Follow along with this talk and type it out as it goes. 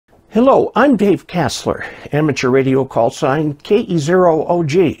Hello, I'm Dave Casler, amateur radio call sign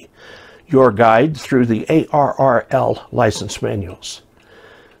KE0OG, your guide through the ARRL license manuals.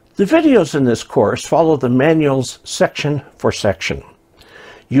 The videos in this course follow the manuals section for section.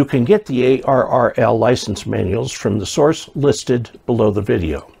 You can get the ARRL license manuals from the source listed below the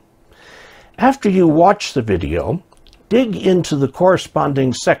video. After you watch the video, dig into the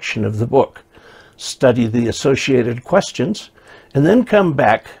corresponding section of the book, study the associated questions, and then come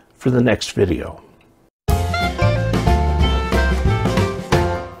back for the next video.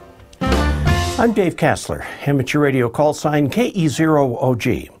 I'm Dave Casler, amateur radio call sign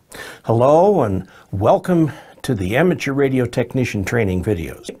KE0OG. Hello and welcome to the Amateur Radio Technician Training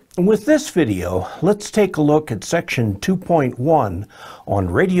videos. And with this video, let's take a look at section 2.1 on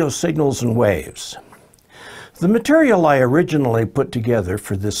radio signals and waves. The material I originally put together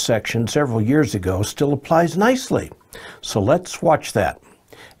for this section several years ago still applies nicely, so let's watch that.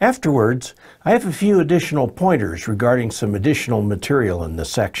 Afterwards, I have a few additional pointers regarding some additional material in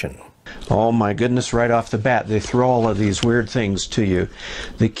this section. Oh my goodness, right off the bat, they throw all of these weird things to you.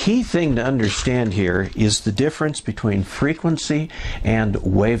 The key thing to understand here is the difference between frequency and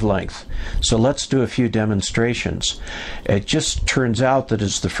wavelength. So let's do a few demonstrations. It just turns out that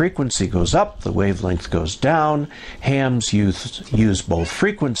as the frequency goes up, the wavelength goes down. Hams use both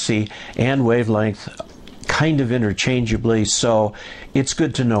frequency and wavelength kind of interchangeably, so it's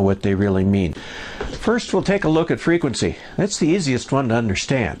good to know what they really mean. First, we'll take a look at frequency. That's the easiest one to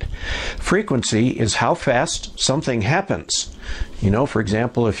understand. Frequency is how fast something happens. You know, for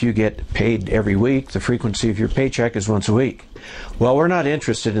example, if you get paid every week, the frequency of your paycheck is once a week. Well, we're not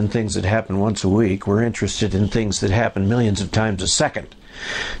interested in things that happen once a week. We're interested in things that happen millions of times a second.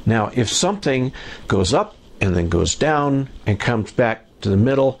 Now, if something goes up and then goes down and comes back to the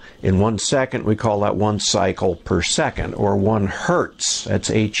middle in 1 second, we call that 1 cycle per second, or 1 hertz. That's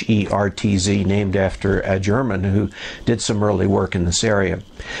H-E-R-T-Z, named after a German who did some early work in this area.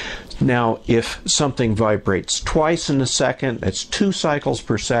 Now, if something vibrates twice in a second, that's 2 cycles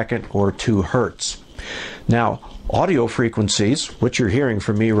per second, or 2 hertz. Now, audio frequencies, which you're hearing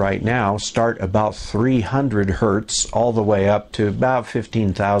from me right now, start about 300 hertz all the way up to about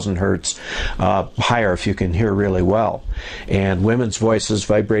 15,000 hertz, higher if you can hear really well. And women's voices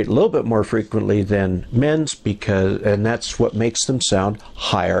vibrate a little bit more frequently than men's, and that's what makes them sound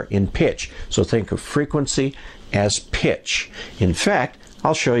higher in pitch. So think of frequency as pitch. In fact,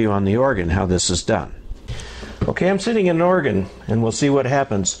 I'll show you on the organ how this is done. Okay, I'm sitting in an organ, and we'll see what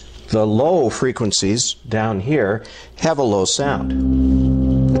happens. The low frequencies down here have a low sound.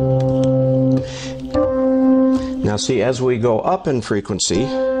 Now see, as we go up in frequency,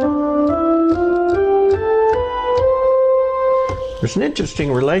 there's an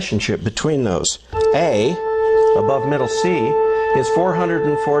interesting relationship between those. A, above middle C, is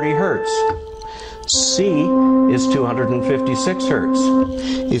 440 hertz. C is 256 hertz.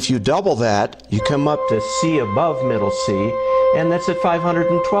 If you double that, you come up to C above middle C, and that's at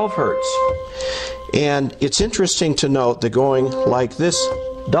 512 hertz. And it's interesting to note that going like this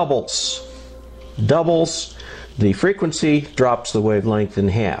doubles the frequency, drops the wavelength in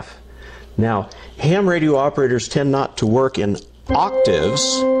half. Now, ham radio operators tend not to work in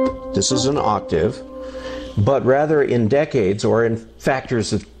octaves, this is an octave, but rather in decades or in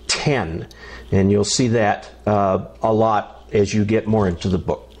factors of 10. And you'll see that a lot as you get more into the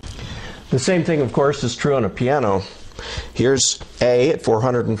book. The same thing, of course, is true on a piano. Here's A at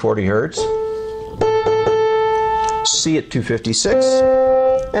 440 hertz, C at 256,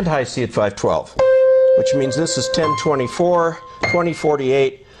 and high C at 512, which means this is 1024,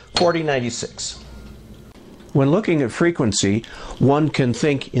 2048, 4096. When looking at frequency, one can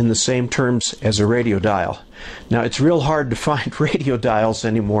think in the same terms as a radio dial. Now, it's real hard to find radio dials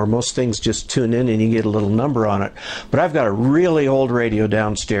anymore. Most things just tune in and you get a little number on it. But I've got a really old radio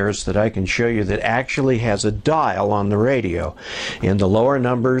downstairs that I can show you that actually has a dial on the radio. And the lower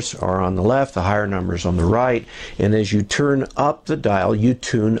numbers are on the left, the higher numbers on the right. And as you turn up the dial, you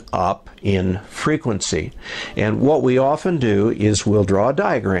tune up in frequency. And what we often do is we'll draw a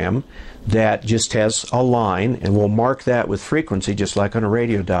diagram that just has a line, and we'll mark that with frequency just like on a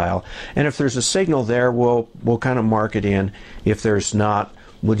radio dial. And if there's a signal there, we'll kind of mark it in. If there's not,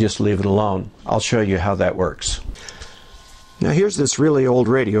 we'll just leave it alone. I'll show you how that works. Now here's this really old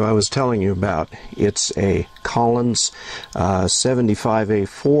radio I was telling you about. It's a Collins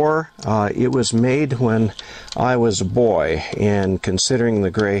 75A4. It was made when I was a boy, and considering the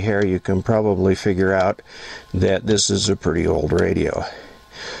gray hair, you can probably figure out that this is a pretty old radio.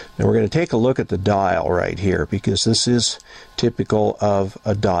 Now we're going to take a look at the dial right here, because this is typical of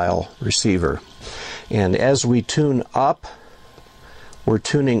a dial receiver. And as we tune up, we're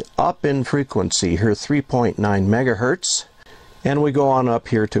tuning up in frequency here, 3.9 megahertz, and we go on up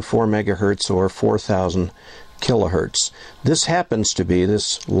here to 4 megahertz or 4,000 kilohertz. This happens to be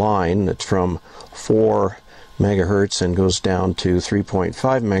this line that's from 4 megahertz and goes down to 3.5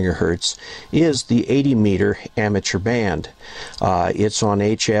 megahertz is the 80 meter amateur band. It's on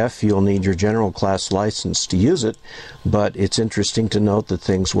HF. You'll need your general class license to use it, but it's interesting to note that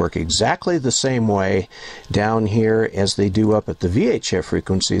things work exactly the same way down here as they do up at the VHF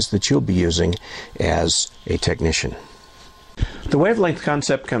frequencies that you'll be using as a technician. The wavelength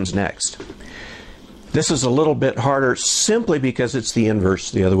concept comes next. This is a little bit harder simply because it's the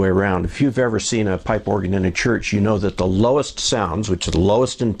inverse the other way around. If you've ever seen a pipe organ in a church, you know that the lowest sounds, which are the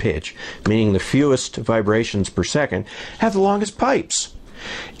lowest in pitch, meaning the fewest vibrations per second, have the longest pipes.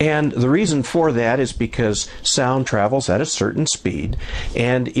 And the reason for that is because sound travels at a certain speed,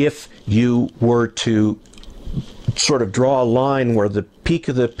 and if you were to sort of draw a line where the peak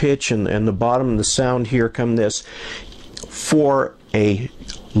of the pitch and the bottom of the sound here come this, for a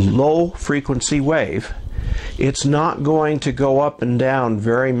low frequency wave, it's not going to go up and down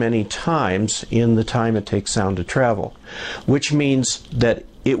very many times in the time it takes sound to travel, which means that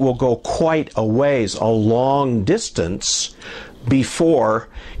it will go quite a ways, a long distance, before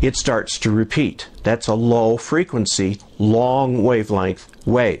it starts to repeat. That's a low frequency, long wavelength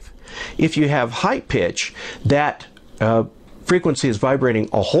wave. If you have high pitch, that frequency is vibrating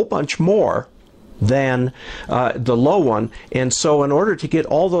a whole bunch more than the low one, and so in order to get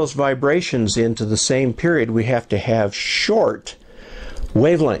all those vibrations into the same period, we have to have short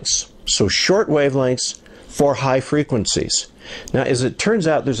wavelengths. So short wavelengths for high frequencies. Now, as it turns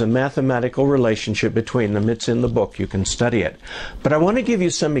out, there's a mathematical relationship between them. It's in the book. You can study it. But I want to give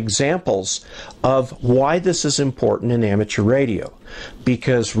you some examples of why this is important in amateur radio,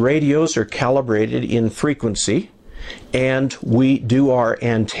 because radios are calibrated in frequency, and we do our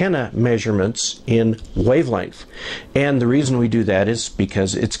antenna measurements in wavelength. And the reason we do that is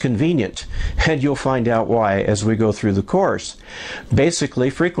because it's convenient. And you'll find out why as we go through the course.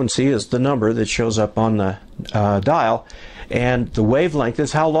 Basically, frequency is the number that shows up on the dial, and the wavelength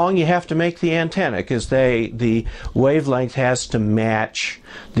is how long you have to make the antenna, because the wavelength has to match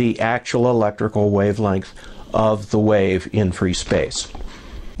the actual electrical wavelength of the wave in free space.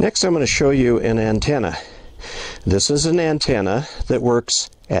 Next, I'm going to show you an antenna. This is an antenna that works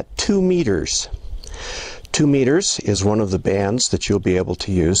at 2 meters. 2 meters is one of the bands that you'll be able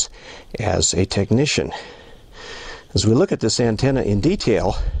to use as a technician. As we look at this antenna in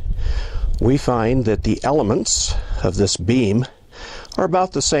detail, we find that the elements of this beam are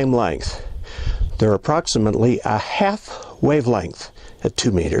about the same length. They're approximately a half wavelength at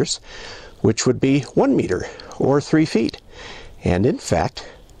 2 meters, which would be 1 meter or 3 feet. And in fact,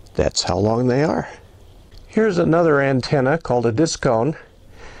 that's how long they are. Here's another antenna called a disc cone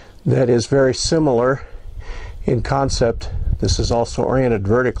that is very similar in concept. This is also oriented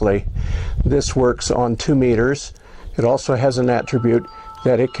vertically. This works on 2 meters. It also has an attribute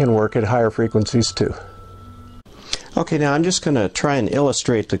that it can work at higher frequencies too. Okay, now I'm just going to try and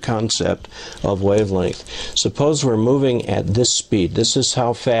illustrate the concept of wavelength. Suppose we're moving at this speed. This is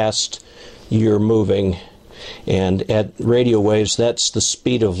how fast you're moving, and at radio waves, that's the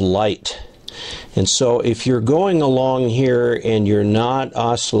speed of light. And so if you're going along here and you're not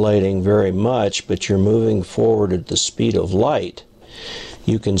oscillating very much, but you're moving forward at the speed of light,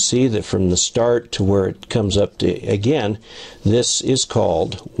 you can see that from the start to where it comes up to, again, this is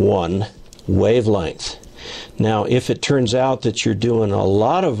called 1 wavelength. Now, if it turns out that you're doing a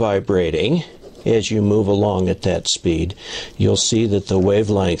lot of vibrating as you move along at that speed, you'll see that the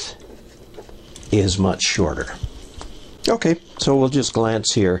wavelength is much shorter. Okay, so we'll just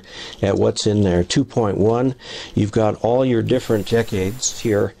glance here at what's in there. 2.1, you've got all your different decades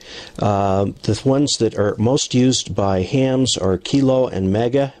here. The ones that are most used by hams are kilo and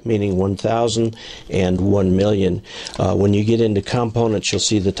mega, meaning 1,000 and 1 million. When you get into components, you'll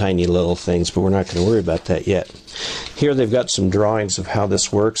see the tiny little things, but we're not going to worry about that yet. Here they've got some drawings of how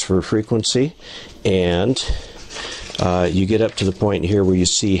this works for frequency, and you get up to the point here where you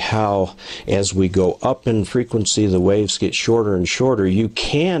see how, as we go up in frequency, the waves get shorter and shorter. You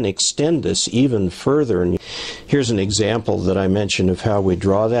can extend this even further. And here's an example that I mentioned of how we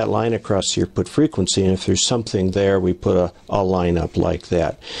draw that line across here, put frequency, and if there's something there, we put a line up like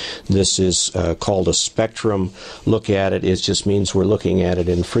that. This is called a spectrum. Look at it. It just means we're looking at it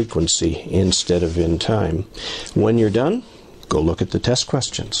in frequency instead of in time. When you're done, go look at the test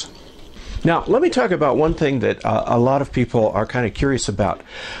questions. Now, let me talk about one thing that a lot of people are kind of curious about.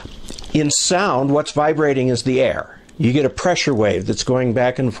 In sound, what's vibrating is the air. You get a pressure wave that's going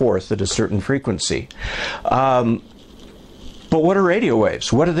back and forth at a certain frequency. But what are radio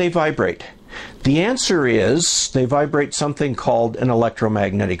waves? What do they vibrate? The answer is they vibrate something called an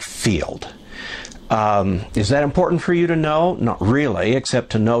electromagnetic field. Is that important for you to know? Not really,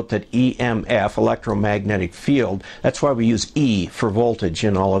 except to note that EMF, electromagnetic field, that's why we use E for voltage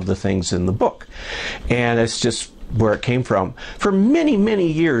in all of the things in the book. And it's just where it came from. For many,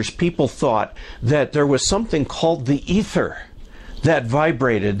 many years, people thought that there was something called the ether that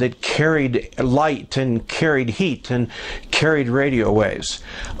vibrated, that carried light and carried heat and carried radio waves.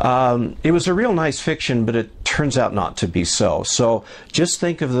 It was a real nice fiction, but it turns out not to be so. So just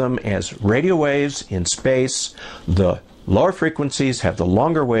think of them as radio waves in space. The lower frequencies have the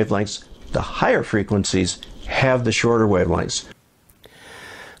longer wavelengths. The higher frequencies have the shorter wavelengths.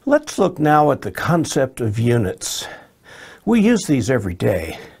 Let's look now at the concept of units. We use these every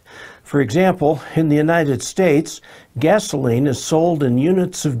day. For example, in the United States, gasoline is sold in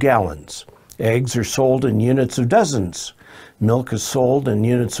units of gallons. Eggs are sold in units of dozens. Milk is sold in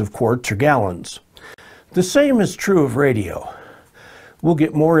units of quarts or gallons. The same is true of radio. We'll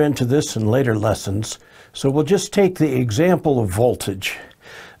get more into this in later lessons, so we'll just take the example of voltage.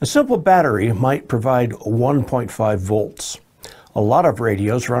 A simple battery might provide 1.5 volts. A lot of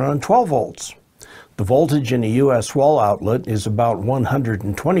radios run on 12 volts. The voltage in a US wall outlet is about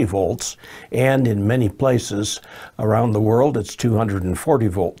 120 volts, and in many places around the world it's 240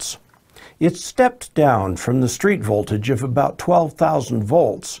 volts. It's stepped down from the street voltage of about 12,000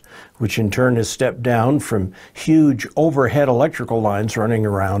 volts, which in turn is stepped down from huge overhead electrical lines running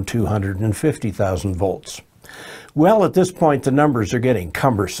around 250,000 volts. Well, at this point the numbers are getting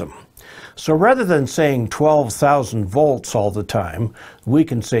cumbersome. So rather than saying 12,000 volts all the time, we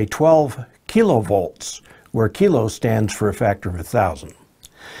can say 12 kilovolts, where kilo stands for a factor of 1,000.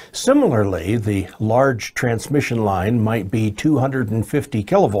 Similarly, the large transmission line might be 250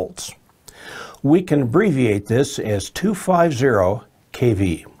 kilovolts. We can abbreviate this as 250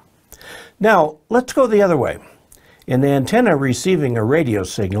 kV. Now, let's go the other way. An antenna receiving a radio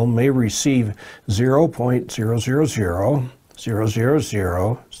signal may receive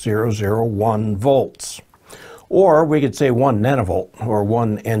 0.000000001 volts, or we could say 1 nanovolt or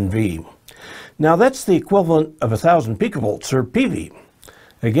 1 NV. Now that's the equivalent of 1,000 picovolts or PV.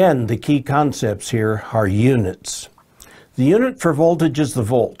 Again, the key concepts here are units. The unit for voltage is the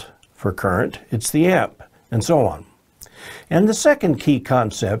volt. For current, it's the amp, and so on. And the second key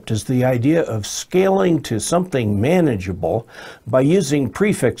concept is the idea of scaling to something manageable by using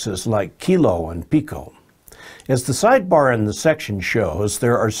prefixes like kilo and pico. As the sidebar in the section shows,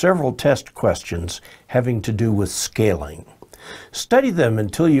 there are several test questions having to do with scaling. Study them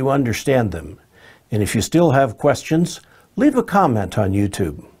until you understand them. And if you still have questions, leave a comment on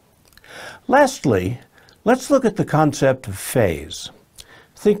YouTube. Lastly, let's look at the concept of phase.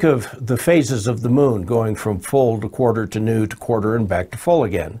 Think of the phases of the moon going from full to quarter to new to quarter and back to full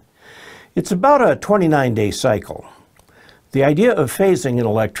again. It's about a 29-day cycle. The idea of phasing in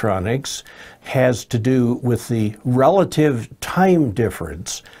electronics has to do with the relative time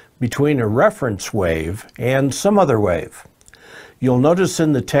difference between a reference wave and some other wave. You'll notice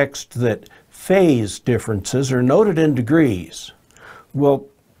in the text that phase differences are noted in degrees. Well,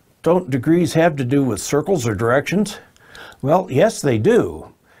 don't degrees have to do with circles or directions? Well, yes, they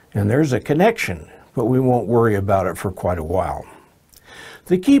do, and there's a connection, but we won't worry about it for quite a while.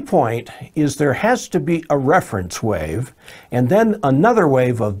 The key point is there has to be a reference wave and then another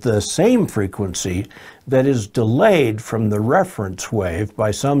wave of the same frequency that is delayed from the reference wave by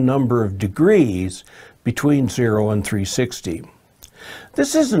some number of degrees between 0 and 360.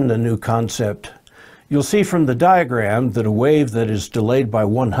 This isn't a new concept. You'll see from the diagram that a wave that is delayed by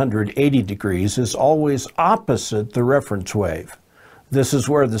 180 degrees is always opposite the reference wave. This is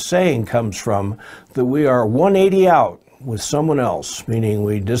where the saying comes from that we are 180 out with someone else, meaning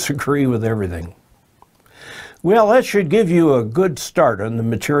we disagree with everything. Well, that should give you a good start on the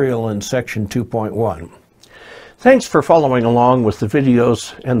material in section 2.1. Thanks for following along with the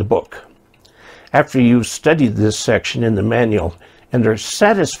videos and the book. After you've studied this section in the manual and are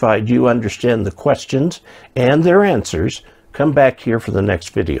satisfied you understand the questions and their answers, come back here for the next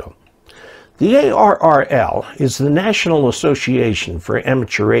video. The ARRL is the National Association for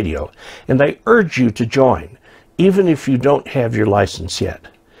Amateur Radio, and I urge you to join, even if you don't have your license yet.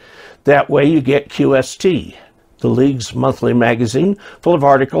 That way you get QST, the League's monthly magazine full of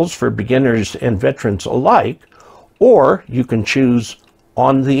articles for beginners and veterans alike, or you can choose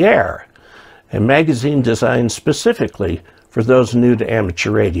On the Air, a magazine designed specifically for those new to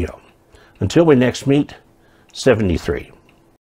amateur radio. Until we next meet, 73.